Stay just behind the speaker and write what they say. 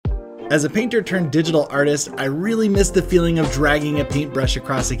As a painter turned digital artist, I really miss the feeling of dragging a paintbrush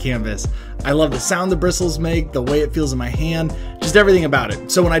across a canvas. I love the sound the bristles make, the way it feels in my hand, just everything about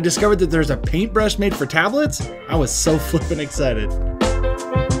it. So when I discovered that there's a paintbrush made for tablets, I was so flippin' excited.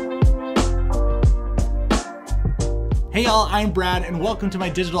 Hey y'all, I'm Brad and welcome to my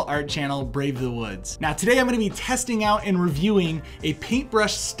digital art channel, Brave the Woods. Now today I'm going to be testing out and reviewing a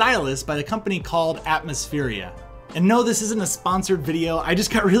paintbrush stylus by the company called Atmospheria. And no, this isn't a sponsored video. I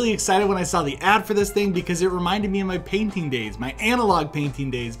just got really excited when I saw the ad for this thing because it reminded me of my painting days, my analog painting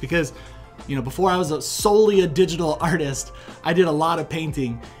days, because you know, before I was solely a digital artist, I did a lot of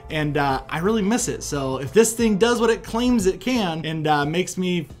painting and I really miss it. So if this thing does what it claims it can and makes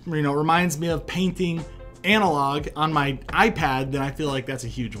me, reminds me of painting analog on my iPad, then I feel like that's a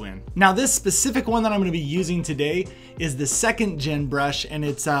huge win. Now this specific one that I'm going to be using today is the 2nd gen brush, and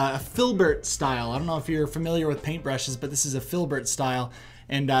it's a filbert style. I don't know if you're familiar with paintbrushes, but this is a filbert style,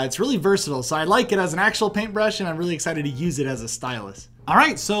 and it's really versatile. So I like it as an actual paintbrush, and I'm really excited to use it as a stylus. All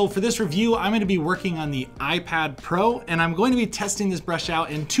right, so for this review, I'm going to be working on the iPad Pro, and I'm going to be testing this brush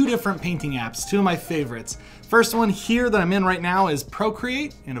out in 2 different painting apps, 2 of my favorites. First one here that I'm in right now is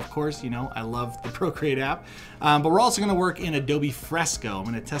Procreate, and of course, I love the Procreate app, but we're also going to work in Adobe Fresco. I'm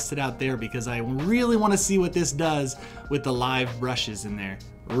going to test it out there because I really want to see what this does with the live brushes in there.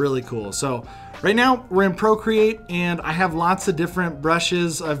 Really cool. So right now we're in Procreate, and I have lots of different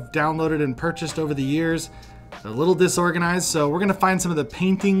brushes I've downloaded and purchased over the years. They're a little disorganized, so we're gonna find some of the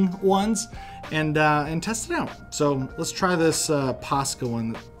painting ones and test it out. So let's try this Posca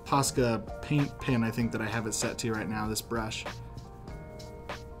one, Posca paint pen, I think that I have it set to right now, this brush.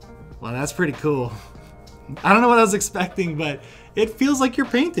 Well, that's pretty cool. I don't know what I was expecting, but it feels like you're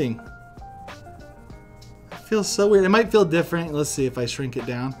painting. It feels so weird. It might feel different. Let's see if I shrink it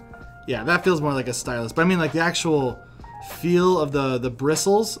down. Yeah, that feels more like a stylus, but I mean like the actual feel of the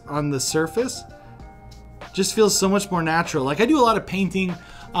bristles on the surface just feels so much more natural. Like I do a lot of painting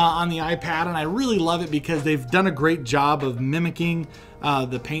on the iPad, and I really love it because they've done a great job of mimicking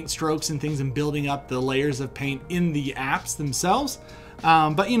the paint strokes and things and building up the layers of paint in the apps themselves.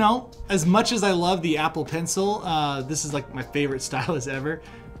 But as much as I love the Apple Pencil, this is like my favorite stylus ever,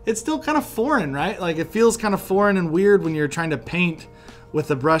 it's still kind of foreign, right? Like it feels kind of foreign and weird when you're trying to paint with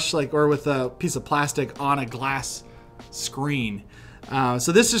a brush or with a piece of plastic on a glass screen.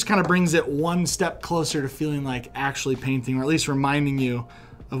 So this just kind of brings it one step closer to feeling like actually painting, or at least reminding you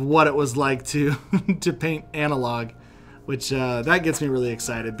of what it was like to to paint analog, which that gets me really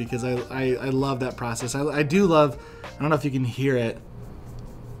excited because I love that process. I do love, I don't know if you can hear it,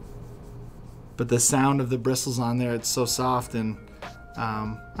 but the sound of the bristles on there, it's so soft, and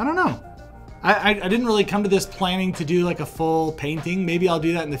I don't know. I didn't really come to this planning to do like a full painting. Maybe I'll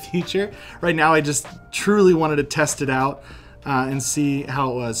do that in the future. Right now I just truly wanted to test it out and see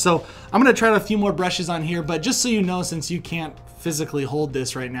how it was. So I'm gonna try out a few more brushes on here, but just so you know, since you can't physically hold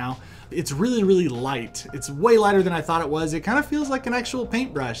this right now, it's really, really light. It's way lighter than I thought it was. It kind of feels like an actual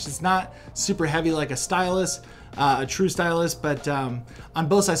paintbrush. It's not super heavy like a stylus, a true stylus, but on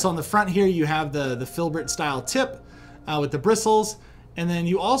both sides. So on the front here, you have the filbert style tip with the bristles, and then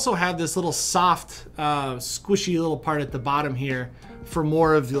you also have this little soft, squishy little part at the bottom here for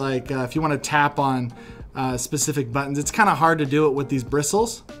more of like, if you want to tap on specific buttons. It's kind of hard to do it with these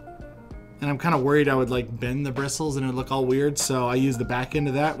bristles, and I'm kind of worried I would like bend the bristles and it would look all weird, so I use the back end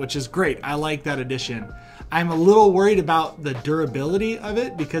of that, which is great. I like that addition. I'm a little worried about the durability of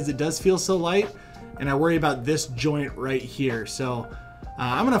it because it does feel so light, and I worry about this joint right here. So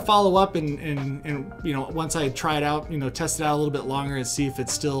I'm gonna follow up and once I try it out, test it out a little bit longer and see if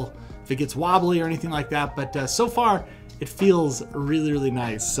it's still, if it gets wobbly or anything like that. But so far it feels really, really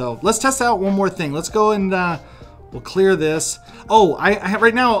nice. So let's test out one more thing. Let's go and we'll clear this. Oh, I have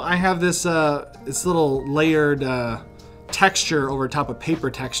right now, I have this this little layered texture over top of paper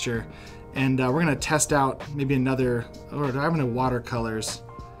texture, and we're gonna test out maybe another, or do I have any watercolors?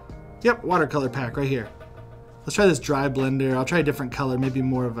 Yep, watercolor pack right here. Let's try this dry blender. I'll try a different color, maybe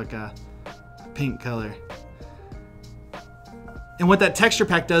more of like a pink color. And what that texture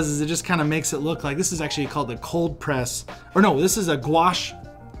pack does is it just kind of makes it look like, this is actually called the cold press, or no, this is a gouache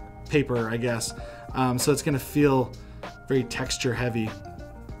paper, I guess. So it's gonna feel very texture heavy.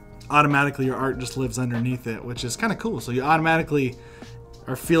 Automatically your art just lives underneath it, which is kind of cool. So you automatically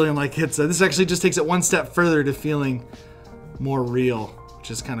are feeling like it's, this actually just takes it one step further to feeling more real, which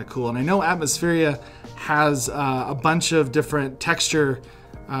is kind of cool. And I know Atmospheria has a bunch of different texture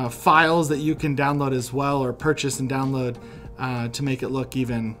files that you can download as well, or purchase and download to make it look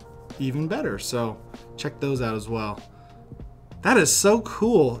even better. So check those out as well. That is so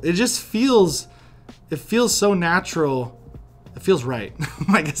cool. It just feels, it feels so natural It feels right.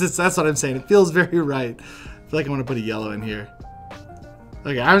 I guess that's what I'm saying. It feels very right. I feel like I want to put a yellow in here.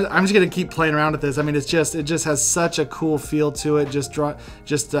 Okay, I'm just gonna keep playing around with this. I mean, it just has such a cool feel to it.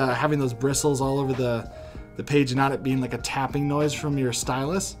 Just having those bristles all over the page, and not it being like a tapping noise from your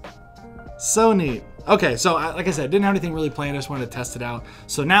stylus. So neat. Okay, so like I said, I didn't have anything really planned. I just wanted to test it out.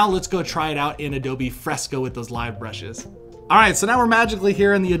 So now let's go try it out in Adobe Fresco with those live brushes. All right, so now we're magically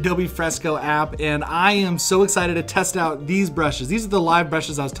here in the Adobe Fresco app, and I am so excited to test out these brushes. These are the live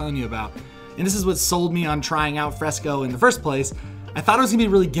brushes I was telling you about. And this is what sold me on trying out Fresco in the first place. I thought it was gonna be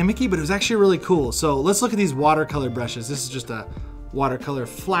really gimmicky, but it was actually really cool. So let's look at these watercolor brushes. This is just a watercolor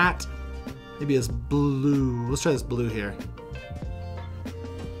flat. Maybe it's blue. Let's try this blue here.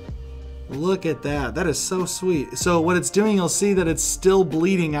 Look at that. That is so sweet. So what it's doing, you'll see that it's still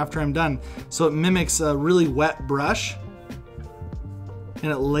bleeding after I'm done. So it mimics a really wet brush.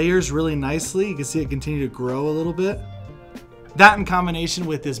 And it layers really nicely. You can see it continue to grow a little bit. That in combination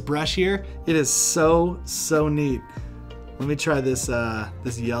with this brush here, it is so neat. Let me try this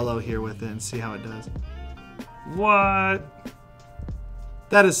this yellow here with it and see how it does. What?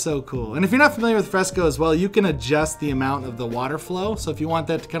 That is so cool. And if you're not familiar with Fresco as well, you can adjust the amount of the water flow. So if you want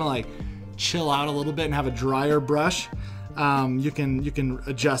that to kind of like chill out a little bit and have a drier brush, you can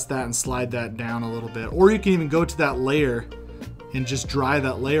adjust that and slide that down a little bit. Or you can even go to that layer and just dry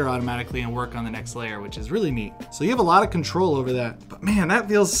that layer automatically and work on the next layer, which is really neat. So you have a lot of control over that. But man, that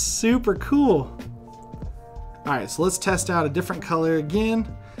feels super cool. All right, so let's test out a different color again,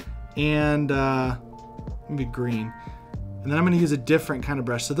 and maybe green. And then I'm gonna use a different kind of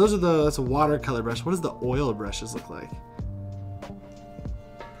brush. So that's a watercolor brush. What does the oil brushes look like?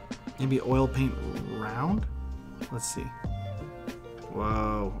 Maybe oil paint round? Let's see.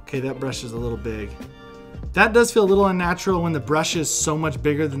 Whoa, okay, that brush is a little big. That does feel a little unnatural when the brush is so much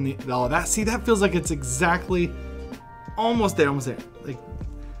bigger than the, oh, that feels like it's exactly, almost there. Like,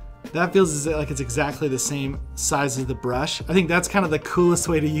 that feels like it's exactly the same size as the brush. I think that's kind of the coolest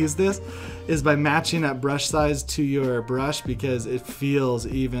way to use this, is by matching that brush size to your brush, because it feels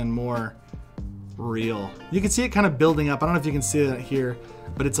even more real. You can see it kind of building up. I don't know if you can see that here,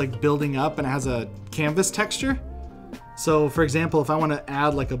 but it's like building up and it has a canvas texture. So for example, if I want to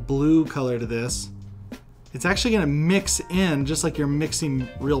add like a blue color to this, it's actually gonna mix in just like you're mixing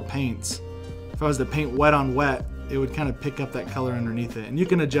real paints. If I was to paint wet on wet, it would kind of pick up that color underneath it. And you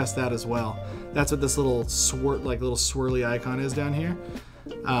can adjust that as well. That's what this little little swirly icon is down here.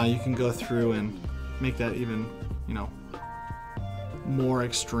 You can go through and make that even, you know, more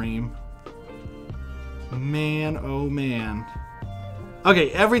extreme. Man, oh man.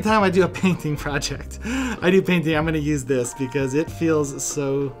 Okay, every time I do a painting project, I'm gonna use this because it feels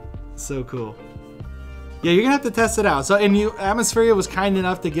so cool. Yeah, you're gonna have to test it out. So, and Atmospheria was kind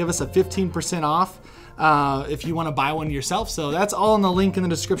enough to give us a 15% off if you wanna buy one yourself. So that's all in the link in the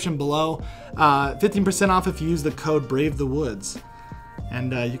description below. 15% off if you use the code BRAVETHEWOODS.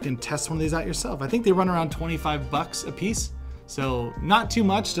 And you can test one of these out yourself. I think they run around 25 bucks a piece. So not too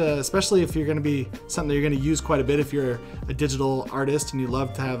much, especially if you're gonna be something that you're gonna use quite a bit. If you're a digital artist and you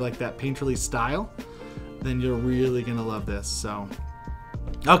love to have like that painterly style, then you're really gonna love this, so.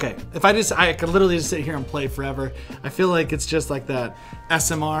 Okay, I could literally just sit here and play forever. I feel like it's just like that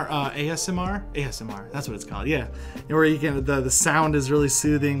ASMR, that's what it's called, yeah. Where you can, the sound is really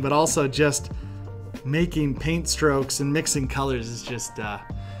soothing, but also just making paint strokes and mixing colors is just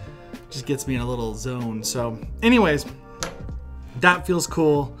gets me in a little zone. So anyways, that feels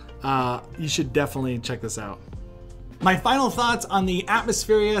cool. You should definitely check this out. My final thoughts on the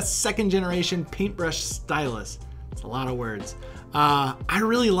Atmospheria 2nd generation paintbrush stylus. It's a lot of words. I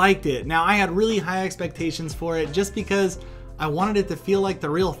really liked it. Now, I had really high expectations for it just because I wanted it to feel like the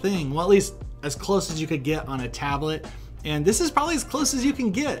real thing. Well, at least as close as you could get on a tablet. And this is probably as close as you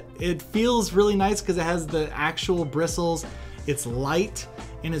can get. It feels really nice because it has the actual bristles. It's light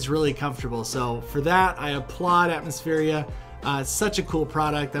and it's really comfortable. So for that, I applaud Atmospheria. It's such a cool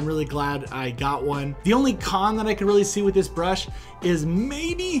product. I'm really glad I got one. The only con that I could really see with this brush is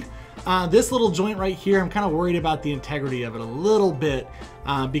maybe this little joint right here. I'm kind of worried about the integrity of it a little bit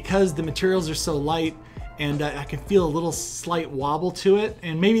because the materials are so light, and I can feel a little slight wobble to it.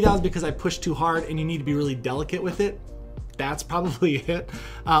 And maybe that was because I pushed too hard and you need to be really delicate with it. That's probably it.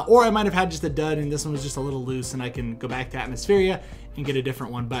 Or I might have had just a dud and this one was just a little loose, and I can go back to Atmospheria and get a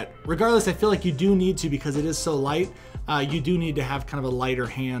different one. But regardless, I feel like you do need to, because it is so light, you do need to have kind of a lighter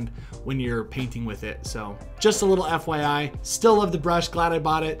hand when you're painting with it. So just a little FYI. Still love the brush, glad I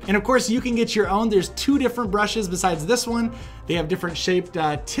bought it. And of course you can get your own. There's 2 different brushes besides this one. They have different shaped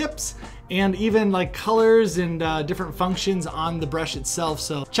tips and even like colors and different functions on the brush itself.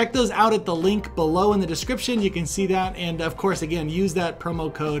 So check those out at the link below in the description. You can see that. And of course, again, use that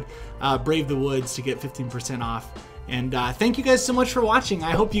promo code Brave the Woods to get 15% off. And thank you guys so much for watching.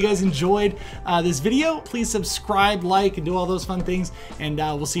 I hope you guys enjoyed this video. Please subscribe, like, and do all those fun things. And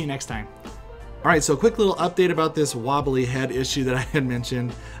we'll see you next time. All right, so a quick little update about this wobbly head issue that I had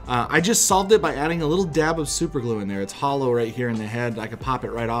mentioned. I just solved it by adding a little dab of super glue in there. It's hollow right here in the head. I could pop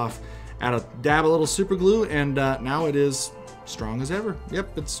it right off, add a dab of little super glue, and now it is strong as ever.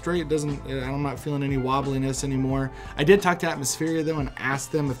 Yep, it's straight. It doesn't, I'm not feeling any wobbliness anymore. I did talk to Atmospheria though and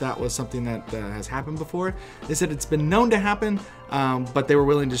asked them if that was something that has happened before. They said it's been known to happen, but they were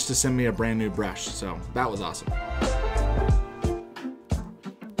willing just to send me a brand new brush. So that was awesome.